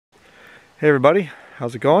Hey everybody,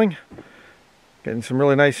 how's it going? Getting some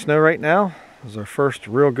really nice snow right now. This is our first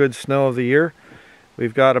real good snow of the year.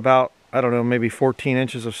 We've got about, I don't know, maybe 14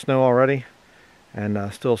 inches of snow already,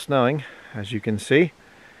 and still snowing, as you can see.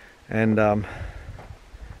 And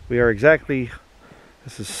we are exactly,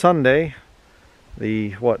 this is Sunday,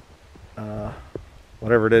 the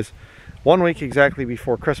whatever it is, 1 week exactly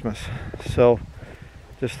before Christmas. So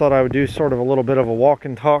just thought I would do sort of a little bit of a walk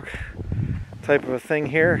and talk type of a thing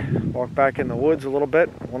here. Walk back in the woods a little bit,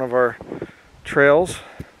 one of our trails,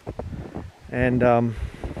 and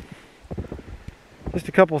just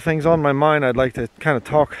a couple of things on my mind I'd like to kind of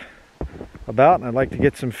talk about, and I'd like to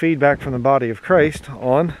get some feedback from the body of Christ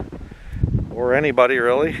on, or anybody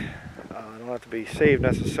really. I don't have to be saved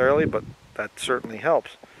necessarily, but that certainly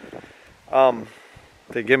helps. To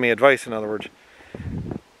give me advice, in other words.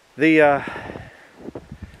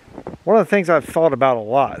 One of the things I've thought about a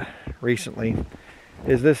lot recently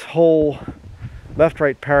is this whole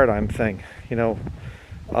left-right paradigm thing. You know,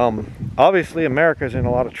 obviously America's in a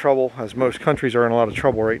lot of trouble, as most countries are in a lot of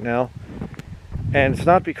trouble right now, and it's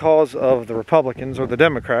not because of the Republicans or the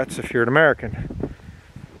Democrats. If you're an American,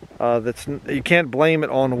 you can't blame it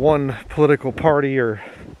on one political party or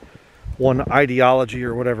one ideology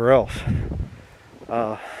or whatever else.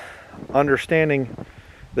 Understanding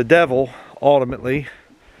the devil, ultimately,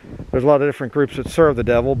 there's a lot of different groups that serve the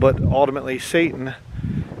devil, but ultimately Satan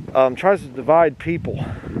tries to divide people.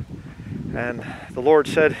 And the Lord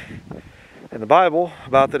said in the Bible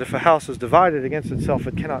about that if a house is divided against itself,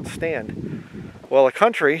 it cannot stand. Well, a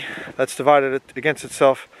country that's divided against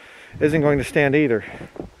itself isn't going to stand either.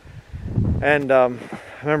 And I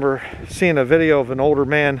remember seeing a video of an older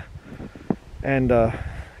man and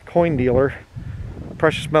coin dealer,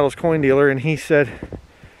 precious metals coin dealer, and he said,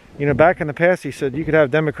 you know, back in the past, he said, you could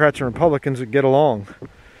have Democrats and Republicans that get along,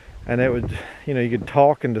 and it would, you know, you could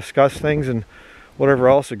talk and discuss things and whatever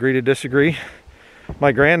else, agree to disagree.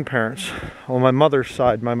 My grandparents, on my mother's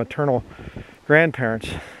side, my maternal grandparents,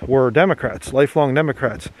 were Democrats, lifelong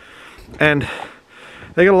Democrats, and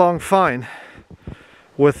they get along fine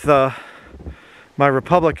with my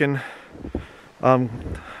Republican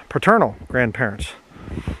paternal grandparents.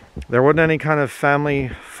 There wasn't any kind of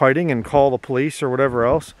family fighting and call the police or whatever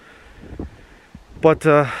else. But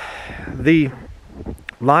the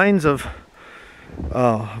lines of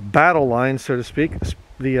battle lines, so to speak,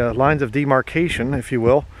 the lines of demarcation, if you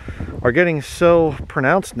will, are getting so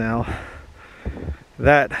pronounced now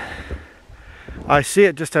that I see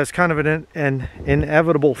it just as kind of an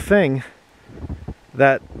inevitable thing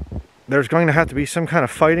that there's going to have to be some kind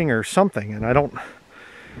of fighting or something. And I don't,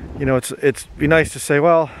 you know, it's be nice to say,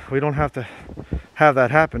 well, we don't have to have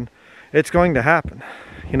that happen. It's going to happen,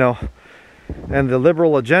 you know. And the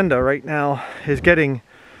liberal agenda right now is getting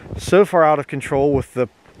so far out of control with the,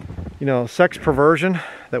 you know, sex perversion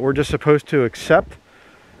that we're just supposed to accept,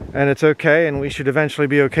 and it's okay, and we should eventually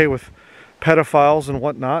be okay with pedophiles and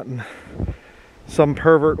whatnot. And some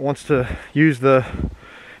pervert wants to use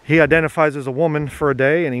he identifies as a woman for a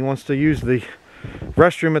day, and he wants to use the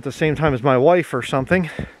restroom at the same time as my wife or something.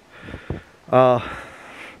 No,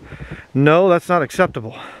 that's not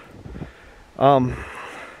acceptable.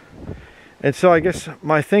 And so I guess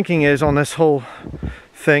my thinking is on this whole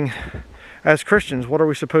thing, as Christians, what are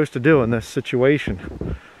we supposed to do in this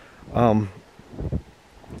situation?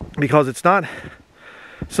 Because it's not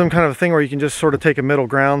some kind of a thing where you can just sort of take a middle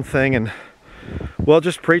ground thing and, well,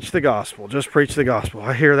 just preach the gospel, just preach the gospel.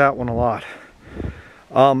 I hear that one a lot.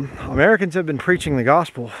 Americans have been preaching the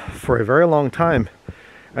gospel for a very long time,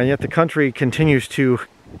 and yet the country continues to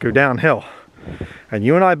go downhill. And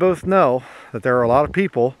you and I both know that there are a lot of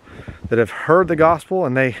people that have heard the gospel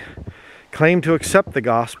and they claim to accept the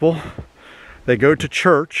gospel. They go to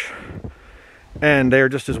church and they're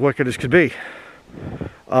just as wicked as could be.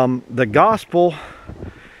 The gospel,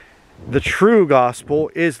 the true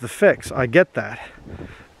gospel, is the fix. I get that.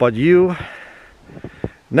 But you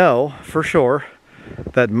know for sure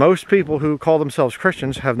that most people who call themselves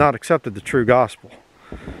Christians have not accepted the true gospel.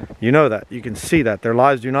 You know that. You can see that. Their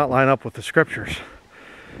lives do not line up with the scriptures.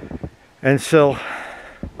 And so,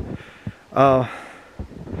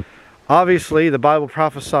 obviously, the Bible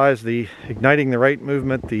prophesies the Igniting the Right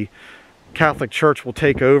movement, the Catholic Church will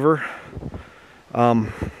take over.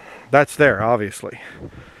 That's there, obviously.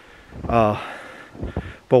 But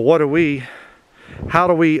how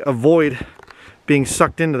do we avoid being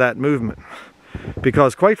sucked into that movement?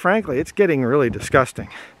 Because quite frankly, it's getting really disgusting.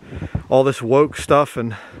 All this woke stuff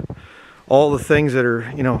and all the things that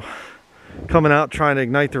are, you know, coming out trying to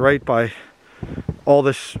ignite the right by all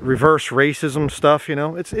this reverse racism stuff, you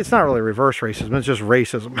know. It's not really reverse racism, it's just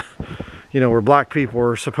racism. where black people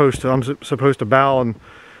are supposed to, I'm supposed to bow and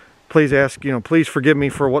please ask, please forgive me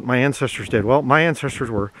for what my ancestors did. Well, my ancestors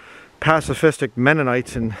were pacifistic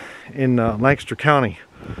Mennonites in Lancaster County,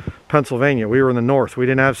 Pennsylvania. We were in the north. We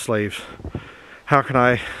didn't have slaves. How can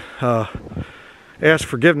I ask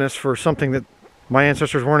forgiveness for something that my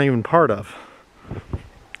ancestors weren't even part of?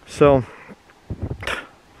 So,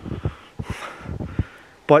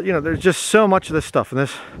 but there's just so much of this stuff, and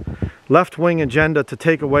this left-wing agenda to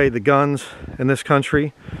take away the guns in this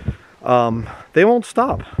country, they won't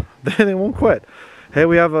stop. They won't quit. Hey,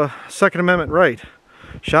 we have a Second Amendment right.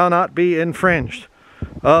 Shall not be infringed.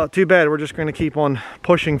 Too bad. We're just going to keep on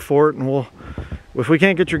pushing for it, and if we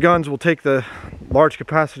can't get your guns, we'll take the large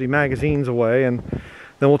capacity magazines away, and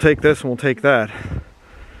then we'll take this and we'll take that.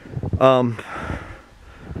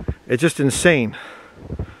 It's just insane.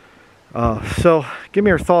 So give me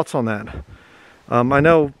your thoughts on that. I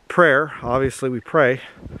know prayer, obviously we pray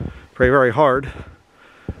very hard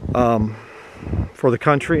for the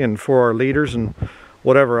country and for our leaders and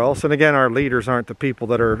whatever else. And again, our leaders aren't the people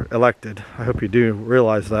that are elected. I hope you do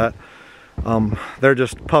realize that. They're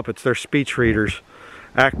just puppets. They're speech readers,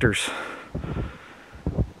 actors.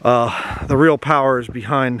 The real power is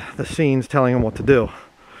behind the scenes telling them what to do,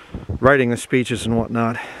 writing the speeches and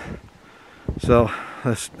whatnot. So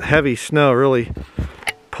this heavy snow really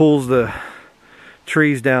pulls the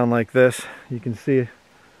trees down like this. You can see.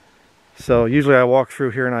 So usually I walk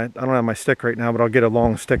through here, and I don't have my stick right now, but I'll get a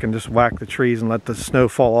long stick and just whack the trees and let the snow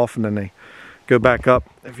fall off, and then they go back up.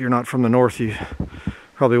 If you're not from the north, you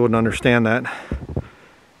probably wouldn't understand that.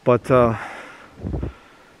 But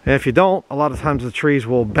if you don't, a lot of times the trees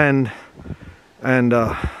will bend and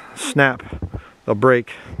snap. They'll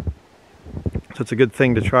break. So it's a good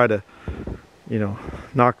thing to try to,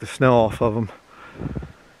 knock the snow off of them.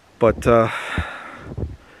 But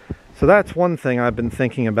so that's one thing I've been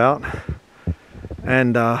thinking about.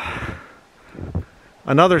 And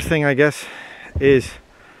another thing, I guess, is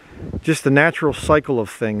just the natural cycle of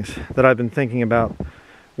things that I've been thinking about,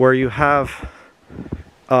 where you have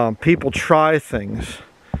people try things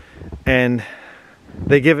and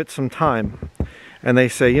they give it some time, and they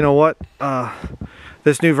say, you know what,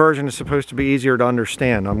 this new version is supposed to be easier to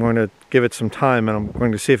understand. I'm going to give it some time, and I'm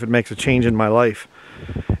going to see if it makes a change in my life.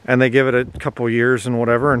 And they give it a couple years and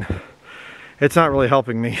whatever, and it's not really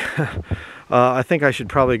helping me. I think I should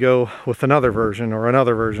probably go with another version or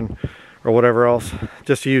whatever else,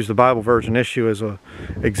 just to use the Bible version issue as an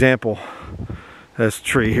example. This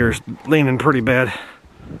tree here is leaning pretty bad.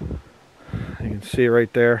 You can see it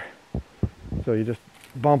right there. So you just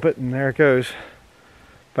bump it and there it goes.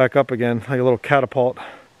 Back up again, like a little catapult.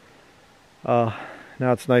 Now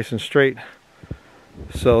it's nice and straight.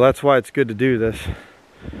 So that's why it's good to do this.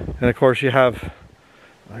 And of course you have,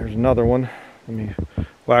 there's another one. Let me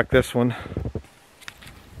whack this one.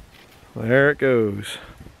 There it goes.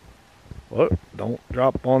 Whoa, don't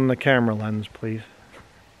drop on the camera lens, please.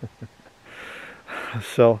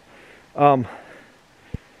 So, but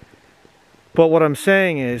what I'm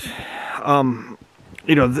saying is,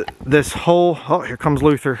 this whole, oh, here comes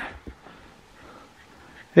Luther.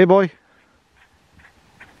 Hey boy.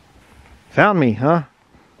 Found me, huh?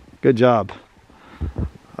 Good job.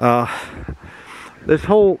 This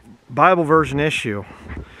whole Bible version issue,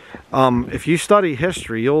 if you study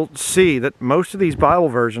history, you'll see that most of these Bible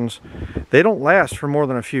versions, they don't last for more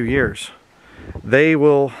than a few years. They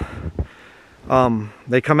will,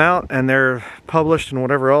 they come out and they're published and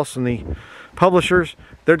whatever else, and the publishers,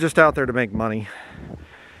 they're just out there to make money.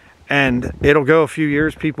 And it'll go a few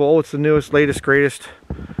years, people, oh, it's the newest, latest, greatest,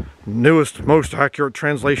 newest, most accurate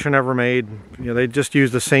translation ever made. They just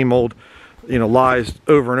use the same old, lies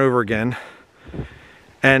over and over again.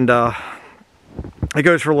 And it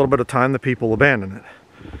goes for a little bit of time, the people abandon it.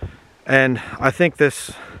 And I think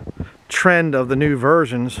this trend of the new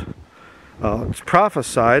versions, it's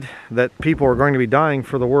prophesied that people are going to be dying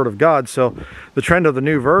for the Word of God. So the trend of the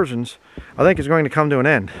new versions, I think, is going to come to an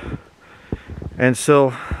end. And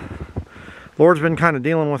so Lord's been kind of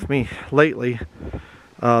dealing with me lately.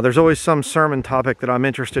 There's always some sermon topic that I'm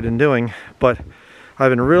interested in doing, but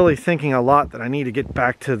I've been really thinking a lot that I need to get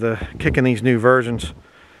back to the kicking these new versions,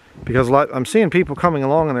 because I'm seeing people coming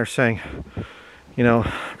along and they're saying,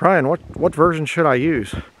 Brian, what version should I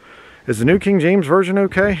use? Is the New King James Version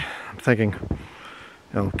okay? I'm thinking,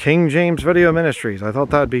 King James Video Ministries. I thought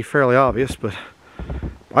that'd be fairly obvious, but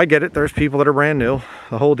I get it. There's people that are brand new,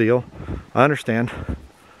 the whole deal. I understand.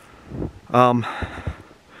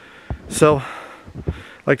 So I'd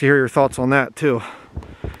like to hear your thoughts on that too.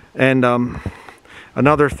 And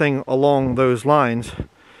another thing along those lines,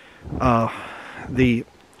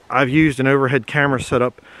 I've used an overhead camera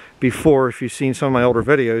setup before, if you've seen some of my older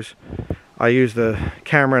videos, I use the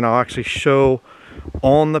camera and I'll actually show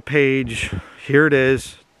on the page, here it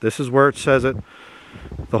is, this is where it says it,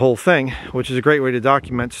 the whole thing, which is a great way to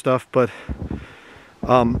document stuff. But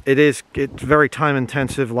it's very time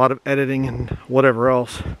intensive, a lot of editing and whatever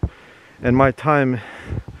else, and my time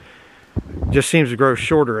just seems to grow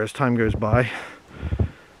shorter as time goes by.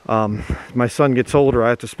 My son gets older, I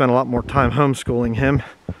have to spend a lot more time homeschooling him,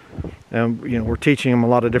 and we're teaching him a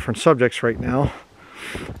lot of different subjects right now,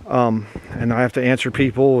 and I have to answer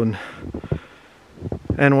people and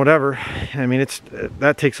whatever. I mean,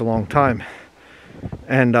 that takes a long time.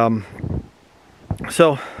 And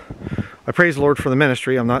so I praise the Lord for the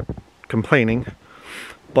ministry. I'm not complaining,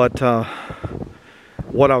 but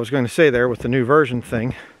what I was going to say there with the new version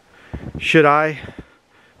thing, should I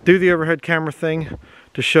do the overhead camera thing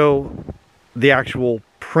to show the actual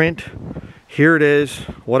print, here it is,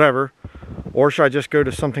 whatever, or should I just go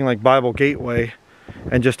to something like Bible Gateway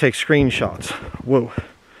and just take screenshots? Whoa,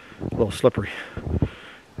 a little slippery.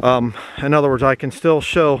 In other words, I can still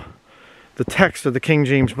show the text of the King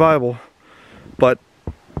James Bible, but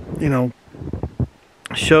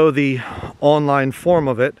show the online form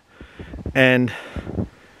of it and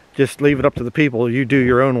just leave it up to the people. You do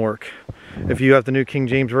your own work. If you have the New King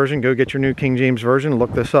James Version, go get your New King James Version and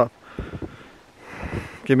look this up.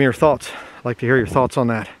 Give me your thoughts. I'd like to hear your thoughts on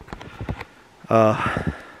that.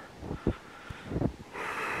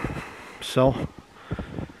 So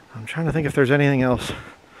I'm trying to think if there's anything else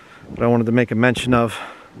that I wanted to make a mention of.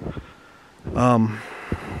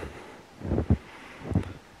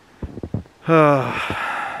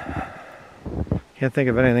 Can't think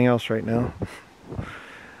of anything else right now.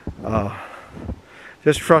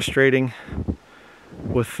 Just frustrating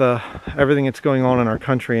with everything that's going on in our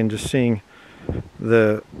country, and just seeing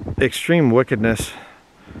the extreme wickedness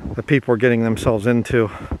that people are getting themselves into.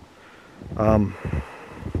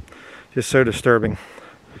 Just so disturbing.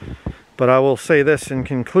 But I will say this in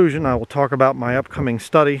conclusion. I will talk about my upcoming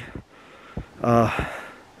study.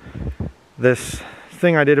 This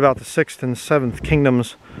thing I did about the 6th and 7th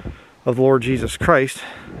kingdoms of the Lord Jesus Christ.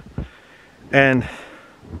 And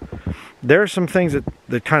there are some things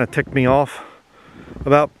that kind of tick me off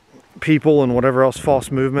about people and whatever else,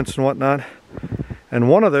 false movements and whatnot. And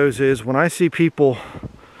one of those is when I see people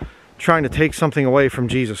trying to take something away from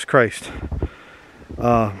Jesus Christ.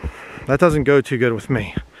 That doesn't go too good with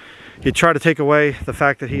me. You try to take away the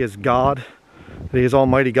fact that he is God, that he is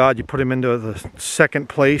Almighty God, you put him into the second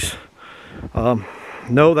place.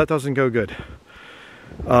 No, that doesn't go good.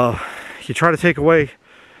 You try to take away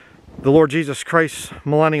the Lord Jesus Christ's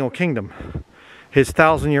millennial kingdom, his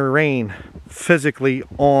 1,000-year reign physically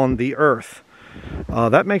on the earth.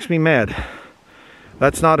 That makes me mad.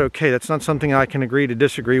 That's not okay. That's not something I can agree to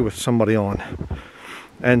disagree with somebody on.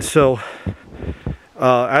 And so,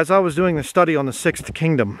 as I was doing the study on the 6th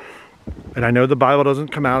kingdom, and I know the Bible doesn't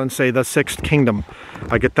come out and say the 6th kingdom.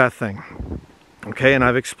 I get that thing. Okay, and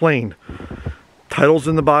I've explained titles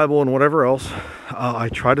in the Bible and whatever else. I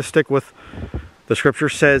try to stick with the scripture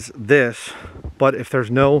says this, but if there's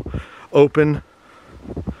no open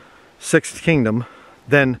 6th kingdom,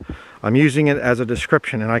 then I'm using it as a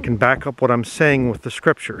description, and I can back up what I'm saying with the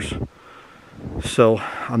scriptures. So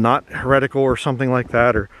I'm not heretical or something like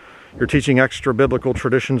that, or you're teaching extra biblical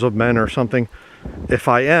traditions of men or something. If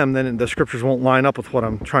I am, then the scriptures won't line up with what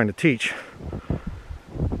I'm trying to teach.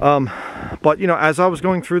 But as I was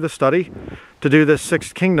going through the study to do this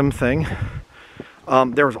 6th kingdom thing,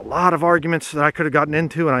 there was a lot of arguments that I could have gotten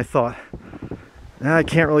into, and I thought, I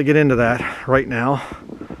can't really get into that right now,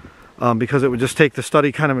 because it would just take the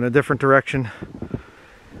study kind of in a different direction.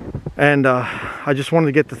 And I just wanted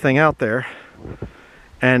to get the thing out there,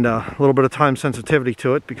 and a little bit of time sensitivity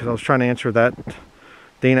to it, because I was trying to answer that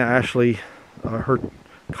Dana Ashley, her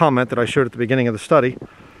comment that I showed at the beginning of the study.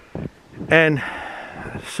 And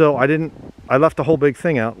so I left the whole big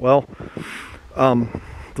thing out. Well,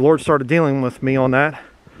 the Lord started dealing with me on that,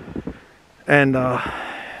 and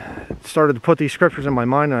started to put these scriptures in my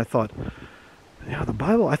mind, and I thought, the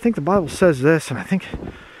Bible, I think the Bible says this, and I think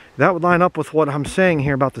that would line up with what I'm saying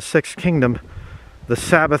here about the 6th kingdom, the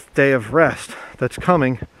Sabbath day of rest that's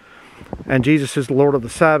coming, and Jesus is the Lord of the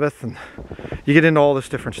Sabbath, and you get into all this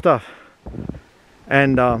different stuff.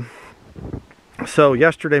 And so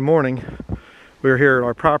yesterday morning we were here at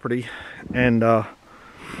our property, and I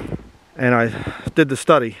did the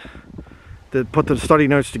study, put the study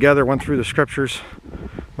notes together, went through the scriptures,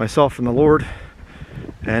 myself and the Lord,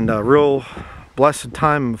 and a real blessed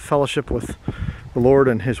time of fellowship with the Lord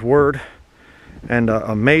and his word, and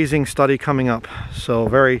amazing study coming up. So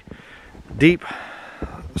very deep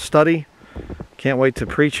study. Can't wait to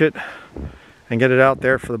preach it and get it out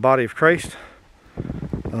there for the body of Christ.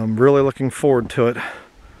 I'm really looking forward to it.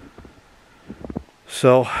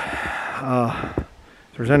 So,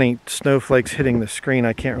 if there's any snowflakes hitting the screen,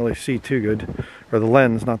 I can't really see too good. Or the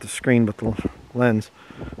lens, not the screen, but the lens.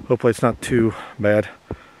 Hopefully it's not too bad.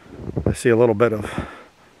 I see a little bit of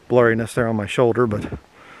blurriness there on my shoulder, but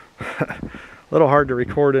a little hard to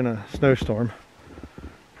record in a snowstorm.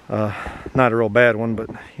 Not a real bad one, but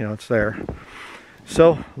you know, it's there.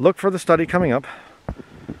 So look for the study coming up.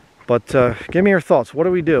 But give me your thoughts. What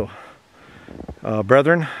do we do,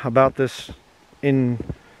 brethren, about this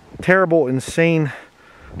terrible, insane,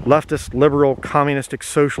 leftist, liberal, communistic,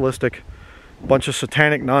 socialistic bunch of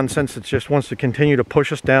satanic nonsense that just wants to continue to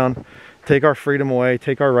push us down, take our freedom away,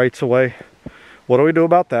 take our rights away? What do we do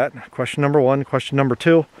about that? Question number one. Question number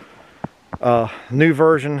two, new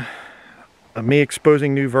version, me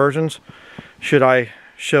exposing new versions. Should I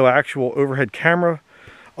show actual overhead camera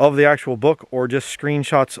of the actual book, or just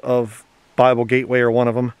screenshots of Bible Gateway or one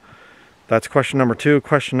of them? That's question number two.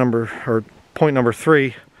 Point number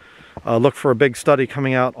three, look for a big study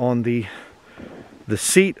coming out on the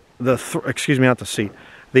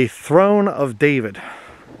throne of David.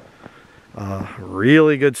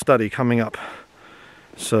 Really good study coming up.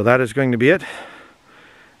 So that is going to be it.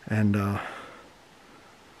 And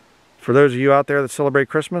for those of you out there that celebrate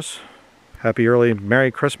Christmas, happy early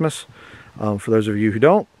Merry Christmas. For those of you who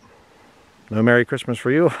don't, no Merry Christmas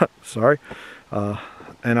for you. Sorry.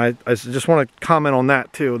 And I just want to comment on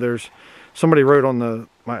that too. There's somebody wrote on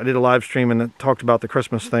I did a live stream and it talked about the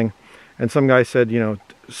Christmas thing, and some guy said, you know,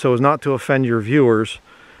 so as not to offend your viewers,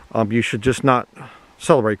 you should just not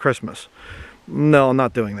celebrate Christmas. No, I'm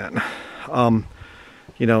not doing that.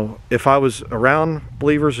 You know, if I was around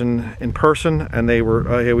believers in person and they were,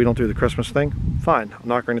 hey, we don't do the Christmas thing, fine, I'm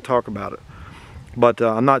not going to talk about it. But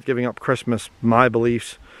I'm not giving up Christmas, my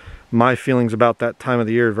beliefs, my feelings about that time of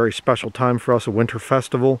the year. A very special time for us, a winter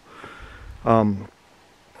festival.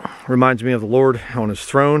 Reminds me of the Lord on his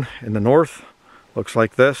throne in the north. Looks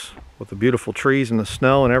like this, with the beautiful trees and the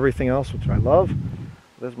snow and everything else, which I love.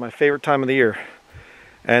 This is my favorite time of the year.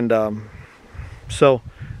 And so,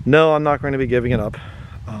 no, I'm not going to be giving it up.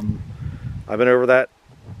 I've been over that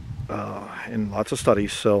in lots of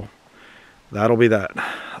studies, so that'll be that.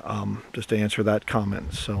 Just to answer that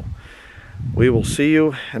comment. So we will see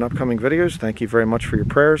you in upcoming videos. Thank you very much for your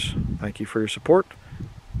prayers. Thank you for your support.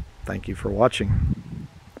 Thank you for watching.